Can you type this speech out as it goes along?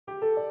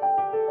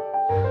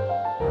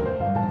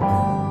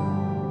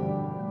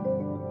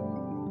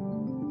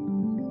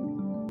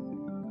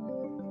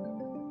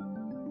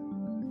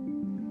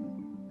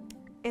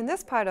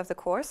this part of the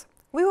course,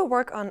 we will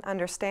work on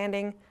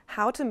understanding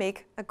how to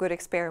make a good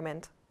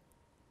experiment.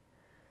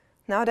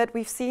 Now that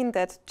we've seen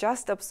that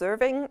just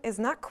observing is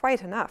not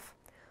quite enough,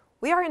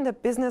 we are in the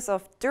business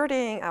of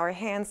dirtying our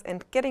hands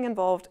and getting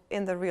involved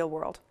in the real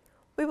world.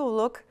 We will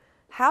look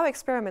how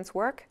experiments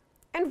work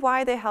and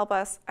why they help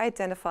us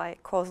identify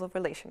causal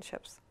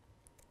relationships.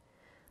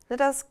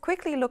 Let us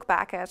quickly look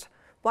back at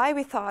why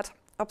we thought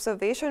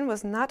observation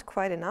was not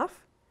quite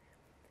enough.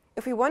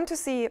 If we want to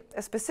see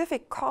a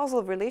specific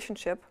causal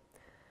relationship,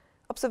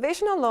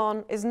 observation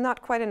alone is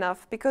not quite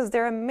enough because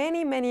there are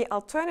many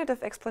alternative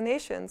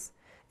explanations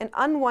and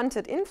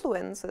unwanted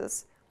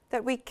influences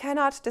that we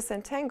cannot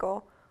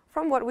disentangle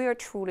from what we are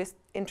truly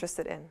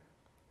interested in.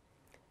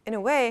 In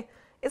a way,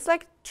 it's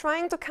like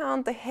trying to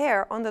count the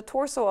hair on the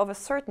torso of a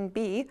certain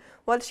bee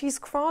while she's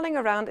crawling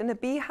around in a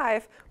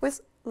beehive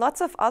with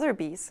lots of other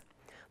bees.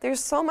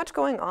 There's so much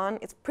going on,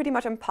 it's pretty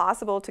much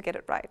impossible to get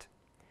it right.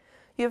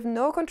 You have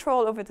no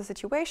control over the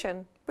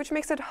situation, which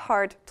makes it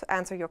hard to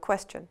answer your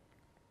question.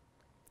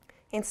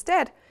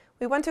 Instead,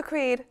 we want to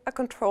create a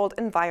controlled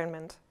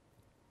environment.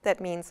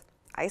 That means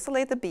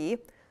isolate the bee,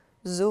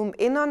 zoom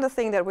in on the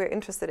thing that we're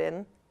interested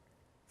in,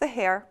 the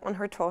hair on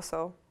her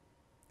torso.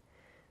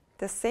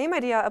 The same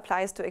idea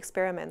applies to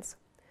experiments.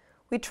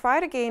 We try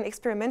to gain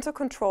experimental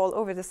control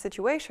over the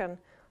situation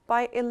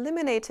by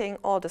eliminating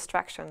all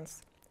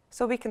distractions,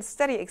 so we can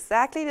study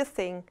exactly the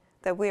thing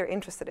that we're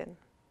interested in.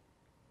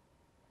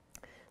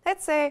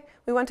 Let's say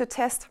we want to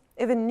test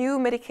if a new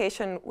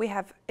medication we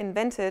have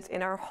invented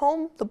in our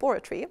home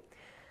laboratory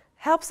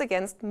helps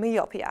against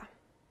myopia.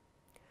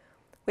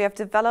 We have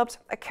developed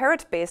a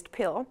carrot-based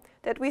pill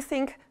that we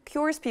think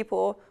cures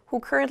people who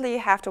currently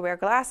have to wear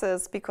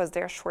glasses because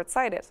they're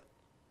short-sighted.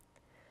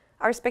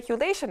 Our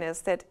speculation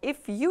is that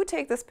if you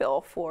take this pill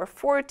for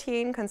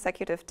 14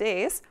 consecutive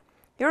days,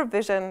 your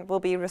vision will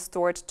be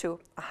restored to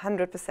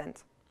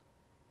 100%.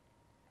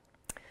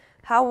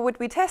 How would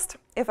we test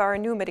if our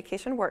new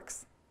medication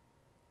works?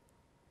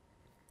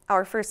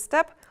 Our first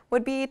step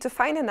would be to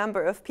find a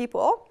number of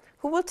people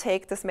who will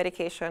take this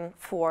medication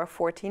for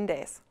 14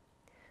 days.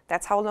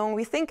 That's how long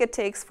we think it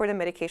takes for the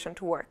medication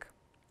to work.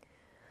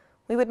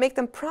 We would make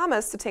them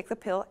promise to take the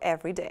pill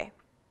every day.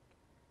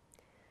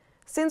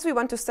 Since we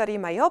want to study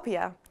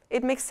myopia,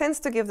 it makes sense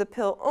to give the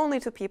pill only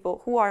to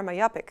people who are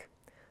myopic.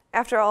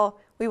 After all,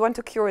 we want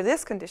to cure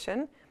this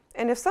condition,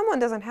 and if someone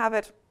doesn't have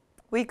it,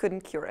 we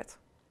couldn't cure it.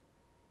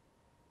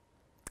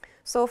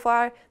 So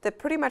far, that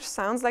pretty much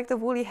sounds like the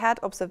woolly hat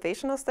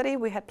observational study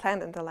we had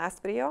planned in the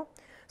last video.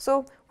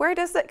 So where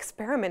does the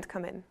experiment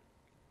come in?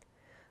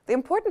 The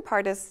important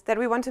part is that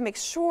we want to make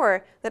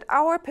sure that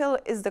our pill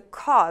is the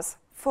cause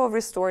for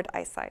restored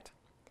eyesight.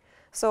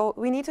 So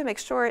we need to make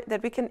sure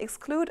that we can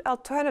exclude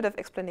alternative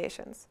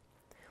explanations.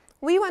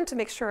 We want to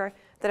make sure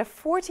that a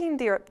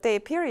 14-day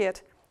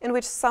period in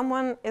which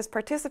someone is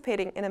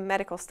participating in a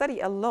medical study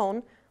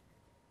alone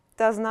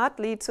does not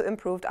lead to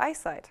improved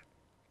eyesight.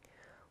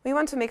 We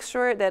want to make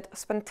sure that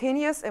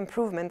spontaneous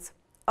improvements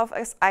of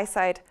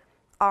eyesight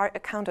are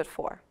accounted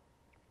for.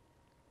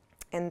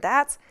 And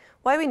that's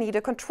why we need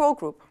a control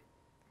group.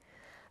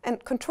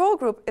 And control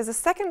group is a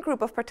second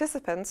group of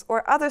participants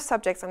or other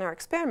subjects in our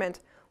experiment,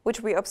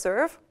 which we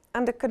observe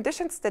under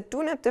conditions that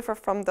do not differ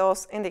from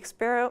those in the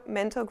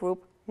experimental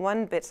group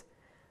one bit.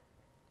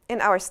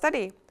 In our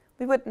study,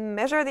 we would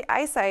measure the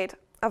eyesight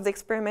of the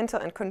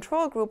experimental and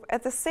control group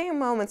at the same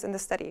moments in the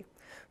study.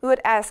 We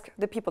would ask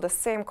the people the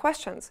same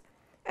questions,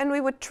 and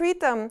we would treat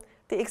them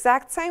the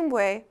exact same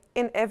way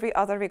in every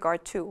other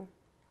regard too.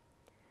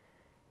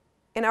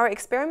 In our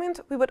experiment,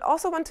 we would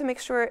also want to make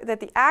sure that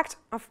the act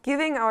of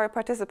giving our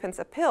participants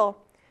a pill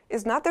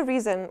is not the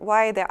reason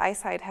why their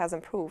eyesight has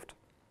improved.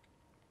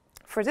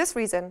 For this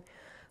reason,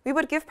 we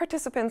would give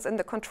participants in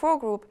the control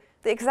group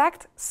the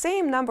exact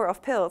same number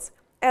of pills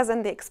as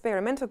in the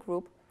experimental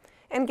group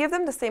and give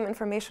them the same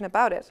information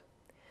about it.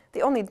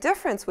 The only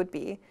difference would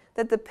be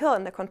that the pill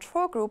in the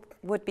control group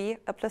would be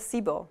a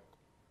placebo.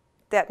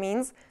 That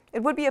means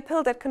it would be a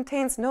pill that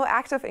contains no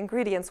active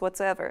ingredients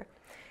whatsoever.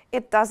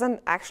 It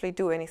doesn't actually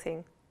do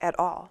anything at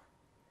all.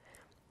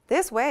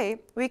 This way,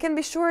 we can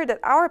be sure that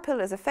our pill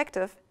is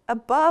effective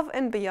above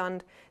and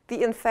beyond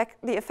the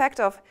effect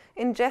of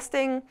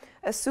ingesting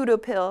a pseudo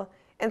pill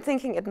and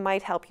thinking it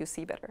might help you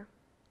see better.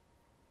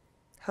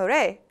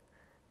 Hooray!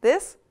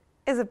 This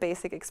is a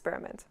basic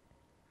experiment.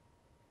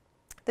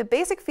 The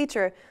basic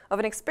feature of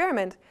an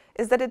experiment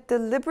is that it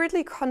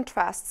deliberately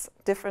contrasts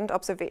different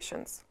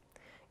observations.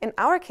 In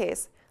our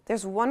case,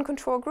 there's one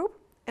control group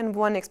and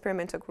one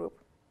experimental group.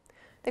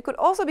 There could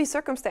also be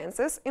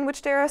circumstances in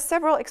which there are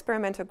several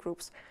experimental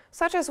groups,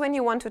 such as when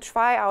you want to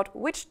try out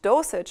which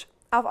dosage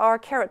of our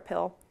carrot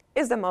pill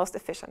is the most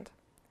efficient.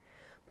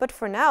 But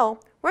for now,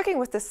 working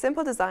with this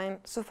simple design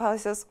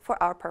suffices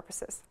for our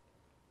purposes.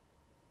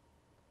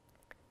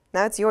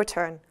 Now it's your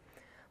turn.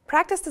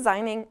 Practice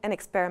designing an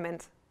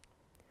experiment.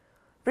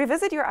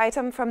 Revisit your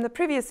item from the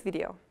previous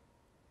video.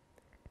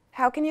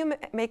 How can you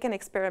make an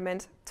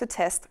experiment to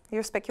test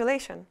your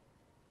speculation?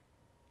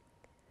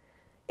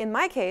 In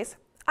my case,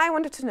 I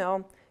wanted to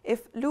know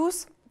if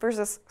loose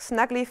versus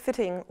snugly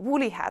fitting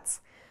woolly hats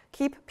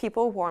keep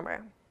people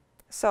warmer.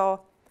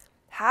 So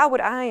how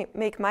would I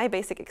make my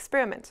basic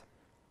experiment?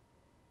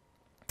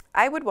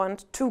 I would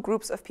want two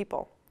groups of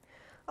people,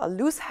 a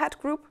loose hat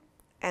group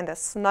and a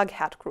snug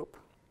hat group.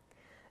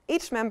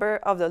 Each member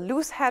of the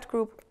loose hat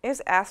group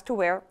is asked to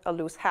wear a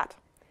loose hat.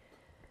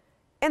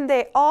 And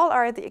they all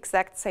are the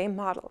exact same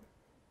model.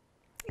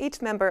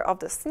 Each member of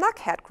the snug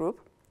hat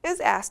group is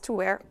asked to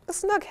wear a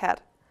snug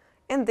hat.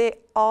 And they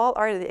all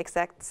are the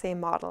exact same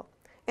model.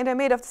 And are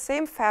made of the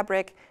same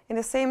fabric in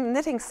the same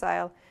knitting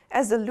style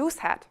as the loose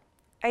hat,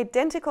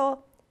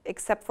 identical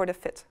except for the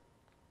fit.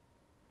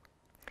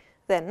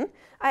 Then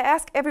I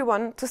ask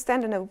everyone to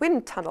stand in a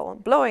wind tunnel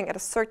blowing at a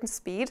certain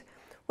speed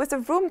with the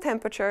room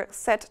temperature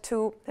set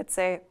to, let's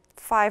say,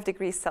 5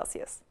 degrees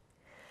Celsius.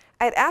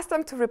 I'd ask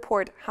them to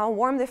report how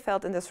warm they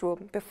felt in this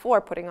room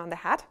before putting on the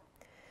hat,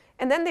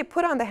 and then they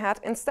put on the hat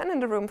and stand in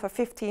the room for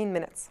 15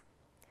 minutes.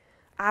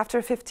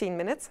 After 15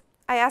 minutes,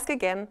 I ask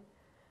again,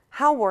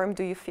 how warm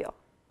do you feel?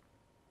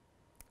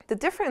 The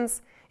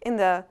difference in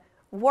the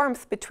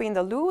warmth between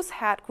the loose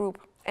hat group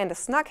and the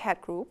snug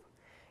hat group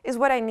is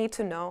what I need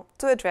to know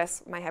to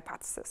address my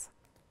hypothesis.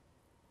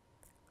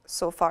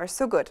 So far,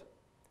 so good.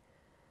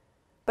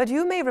 But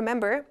you may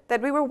remember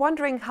that we were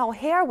wondering how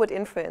hair would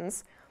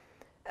influence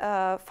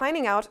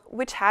finding out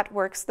which hat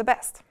works the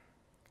best.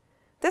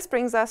 This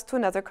brings us to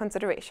another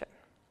consideration.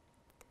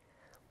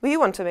 We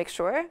want to make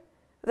sure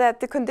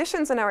that the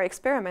conditions in our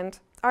experiment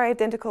are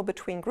identical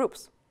between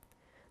groups.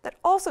 That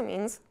also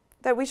means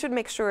that we should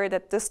make sure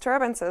that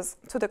disturbances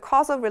to the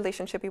causal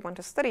relationship we want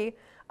to study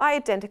are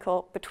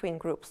identical between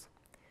groups.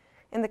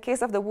 In the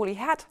case of the woolly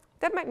hat,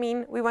 that might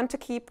mean we want to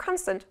keep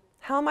constant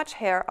how much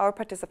hair our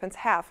participants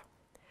have.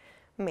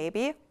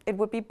 Maybe it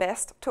would be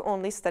best to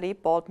only study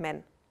bald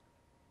men.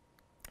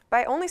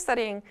 By only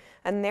studying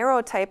a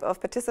narrow type of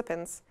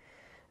participants,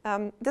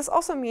 this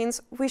also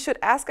means we should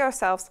ask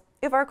ourselves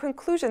if our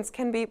conclusions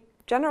can be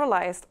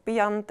generalized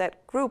beyond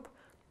that group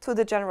to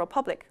the general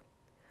public.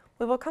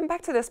 We will come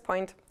back to this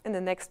point in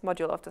the next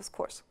module of this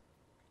course.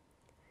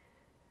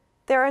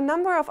 There are a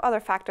number of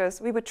other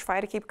factors we would try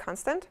to keep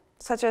constant,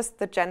 such as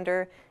the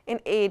gender and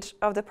age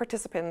of the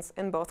participants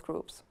in both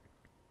groups.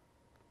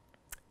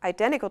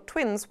 Identical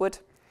twins would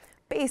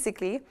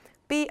basically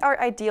be our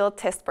ideal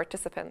test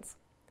participants.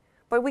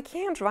 But we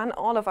can't run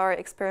all of our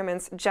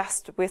experiments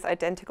just with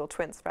identical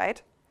twins,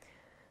 right?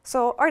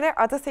 So are there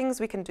other things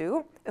we can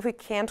do if we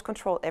can't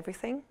control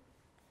everything?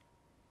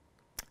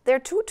 There are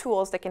two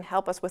tools that can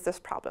help us with this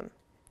problem.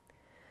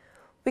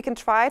 We can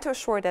try to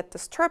assure that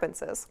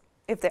disturbances,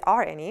 if there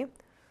are any,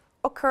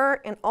 occur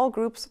in all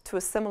groups to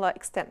a similar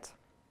extent.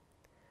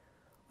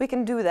 We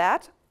can do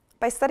that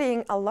by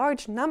studying a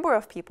large number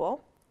of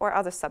people or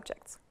other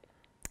subjects.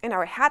 In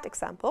our hat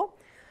example,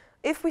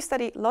 if we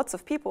study lots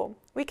of people,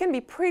 we can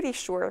be pretty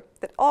sure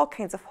that all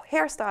kinds of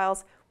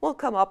hairstyles will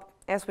come up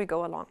as we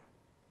go along.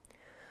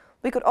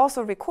 We could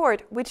also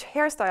record which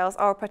hairstyles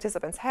our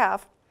participants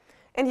have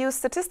and use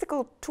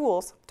statistical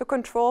tools to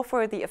control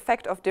for the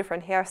effect of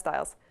different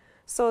hairstyles,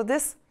 so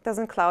this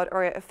doesn't cloud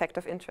our effect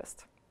of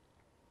interest.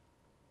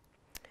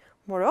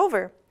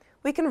 Moreover,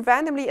 we can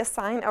randomly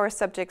assign our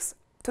subjects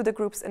to the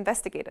groups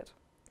investigated.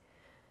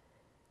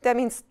 That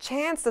means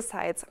chance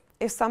decides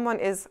if someone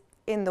is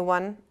in the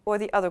one or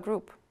the other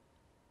group.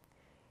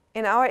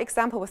 In our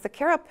example with the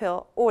carrot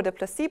pill or the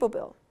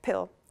placebo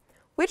pill,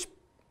 which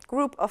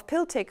group of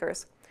pill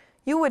takers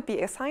you would be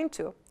assigned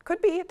to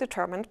could be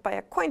determined by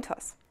a coin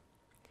toss.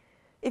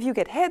 If you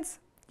get heads,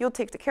 you'll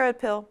take the carrot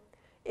pill.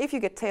 If you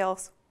get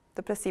tails,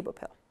 the placebo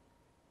pill.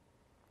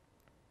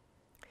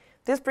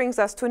 This brings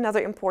us to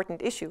another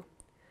important issue.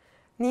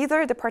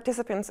 Neither the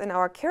participants in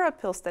our carrot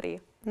pill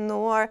study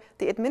nor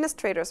the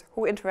administrators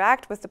who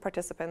interact with the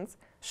participants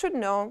should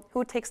know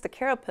who takes the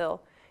carrot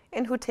pill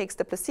and who takes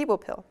the placebo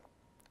pill.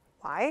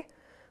 Why?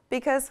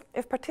 Because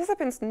if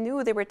participants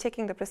knew they were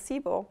taking the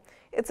placebo,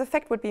 its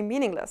effect would be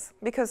meaningless,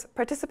 because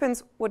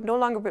participants would no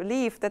longer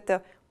believe that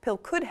the pill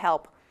could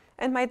help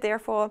and might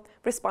therefore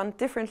respond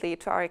differently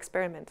to our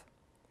experiment.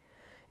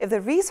 If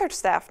the research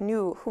staff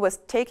knew who was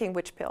taking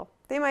which pill,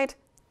 they might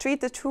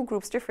treat the two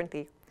groups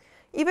differently,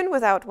 even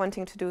without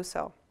wanting to do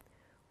so,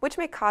 which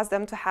may cause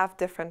them to have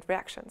different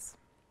reactions.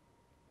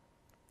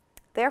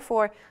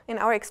 Therefore, in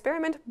our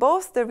experiment,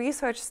 both the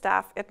research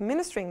staff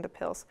administering the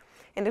pills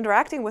and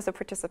interacting with the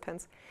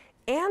participants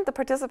and the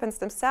participants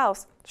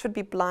themselves should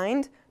be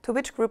blind to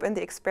which group in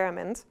the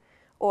experiment,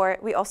 or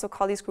we also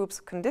call these groups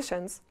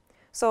conditions,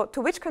 so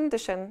to which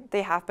condition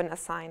they have been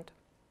assigned.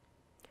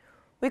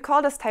 We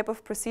call this type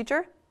of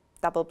procedure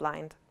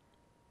double-blind.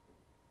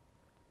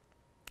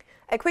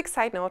 A quick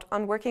side note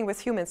on working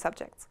with human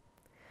subjects.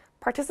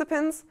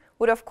 Participants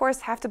would of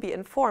course have to be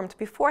informed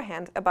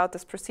beforehand about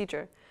this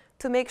procedure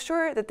to make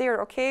sure that they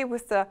are okay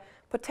with the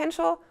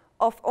potential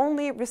of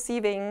only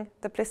receiving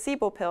the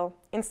placebo pill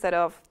instead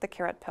of the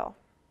carrot pill.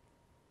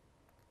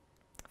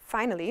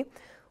 Finally,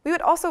 we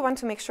would also want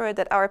to make sure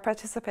that our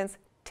participants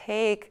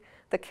take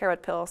the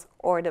carrot pills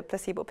or the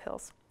placebo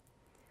pills.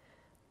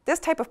 This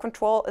type of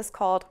control is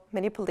called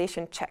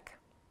manipulation check.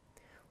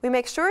 we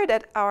make sure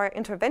that our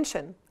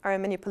intervention, our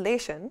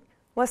manipulation,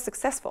 was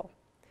successful.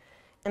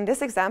 In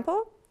this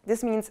example,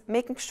 this means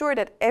making sure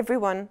that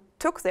everyone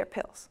took their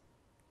pills.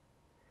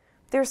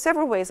 There are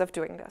several ways of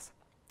doing this.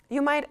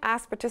 You might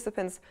ask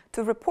participants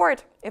to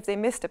report if they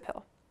missed a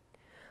pill.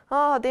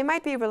 They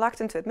might be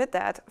reluctant to admit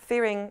that,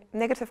 fearing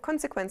negative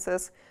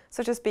consequences,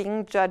 such as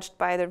being judged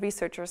by the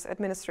researchers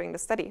administering the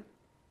study.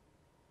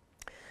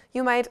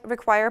 You might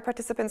require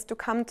participants to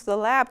come to the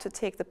lab to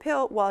take the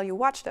pill while you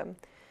watch them.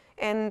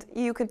 And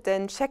you could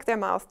then check their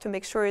mouth to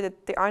make sure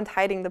that they aren't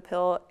hiding the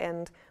pill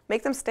and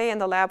make them stay in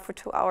the lab for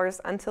 2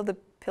 hours until the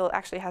pill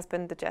actually has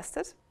been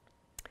digested.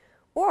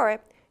 Or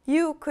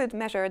you could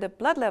measure the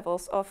blood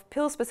levels of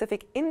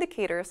pill-specific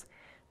indicators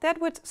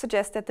that would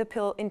suggest that the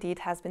pill indeed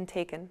has been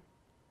taken.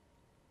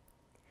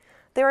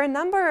 There are a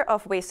number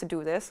of ways to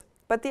do this,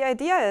 but the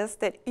idea is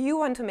that you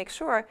want to make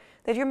sure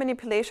that your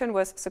manipulation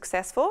was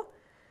successful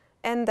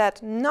and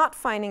that not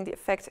finding the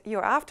effect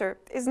you're after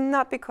is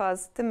not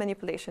because the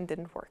manipulation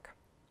didn't work.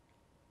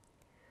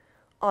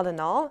 All in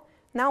all,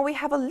 now we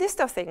have a list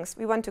of things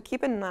we want to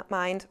keep in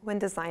mind when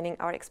designing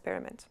our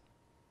experiment.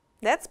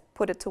 Let's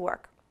put it to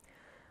work.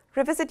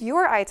 Revisit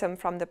your item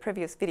from the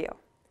previous video.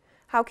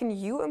 How can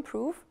you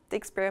improve the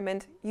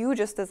experiment you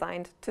just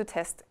designed to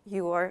test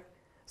your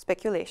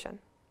speculation?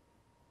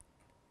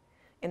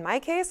 In my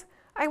case,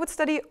 I would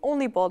study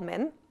only bald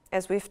men,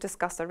 as we've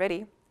discussed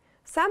already,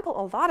 sample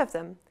a lot of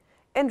them,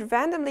 and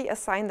randomly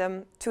assign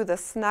them to the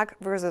snug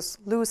versus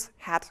loose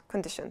hat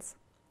conditions.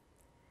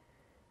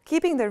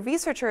 Keeping the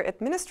researcher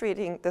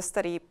administrating the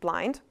study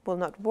blind will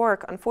not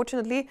work,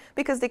 unfortunately,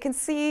 because they can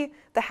see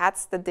the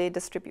hats that they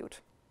distribute.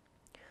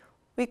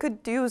 We could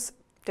use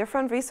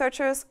different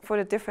researchers for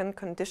the different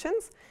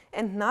conditions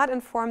and not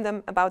inform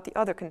them about the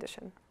other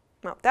condition.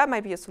 Well, that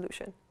might be a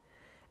solution.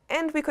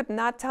 And we could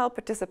not tell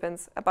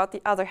participants about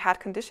the other hat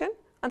condition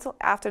until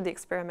after the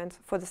experiment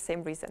for the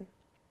same reason.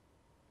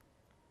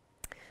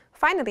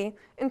 Finally,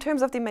 in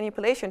terms of the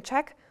manipulation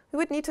check, we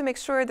would need to make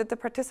sure that the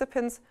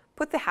participants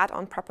put the hat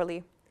on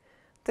properly.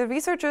 The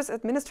researchers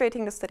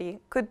administrating the study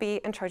could be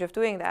in charge of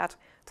doing that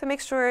to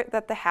make sure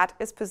that the hat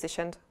is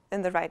positioned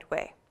in the right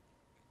way.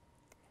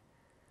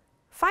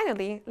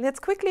 Finally, let's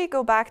quickly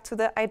go back to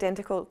the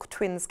identical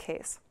twins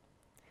case.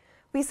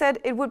 We said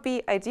it would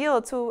be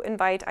ideal to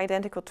invite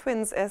identical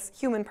twins as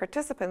human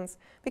participants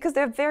because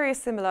they're very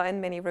similar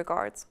in many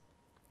regards.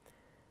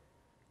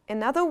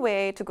 Another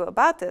way to go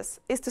about this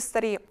is to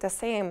study the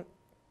same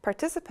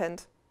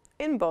participant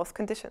in both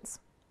conditions.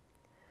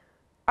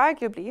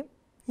 Arguably,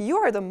 you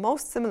are the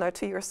most similar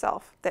to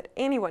yourself that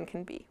anyone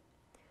can be,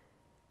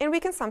 and we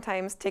can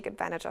sometimes take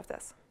advantage of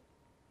this.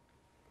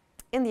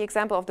 In the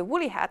example of the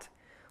woolly hat,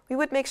 we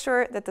would make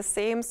sure that the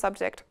same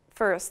subject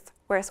first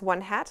wears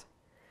one hat,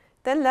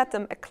 then let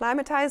them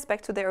acclimatize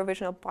back to their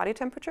original body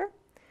temperature,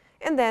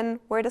 and then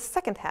wear the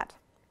second hat.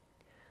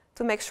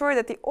 To make sure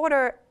that the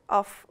order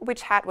of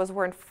which hat was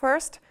worn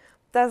first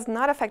does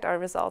not affect our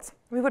results,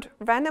 we would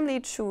randomly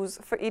choose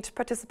for each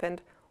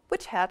participant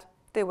which hat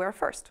they wear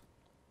first.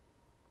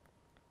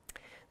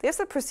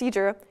 This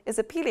procedure is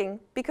appealing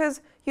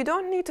because you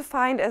don't need to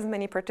find as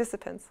many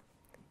participants.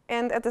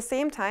 And at the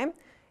same time,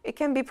 it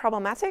can be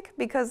problematic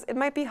because it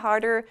might be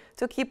harder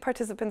to keep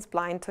participants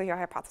blind to your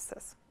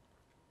hypothesis.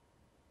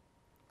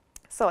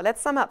 So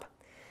let's sum up.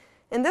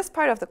 In this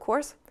part of the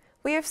course,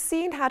 we have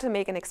seen how to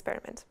make an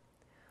experiment.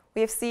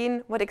 We have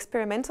seen what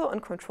experimental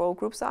and control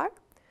groups are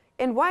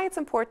and why it's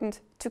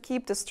important to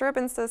keep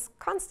disturbances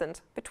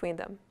constant between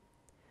them.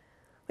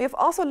 We have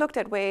also looked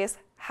at ways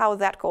how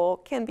that goal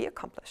can be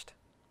accomplished.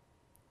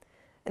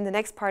 In the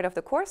next part of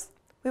the course,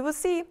 we will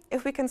see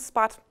if we can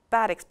spot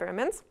bad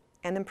experiments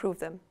and improve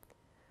them.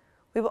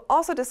 We will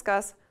also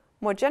discuss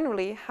more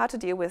generally how to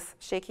deal with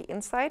shaky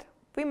insight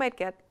we might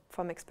get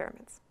from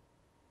experiments.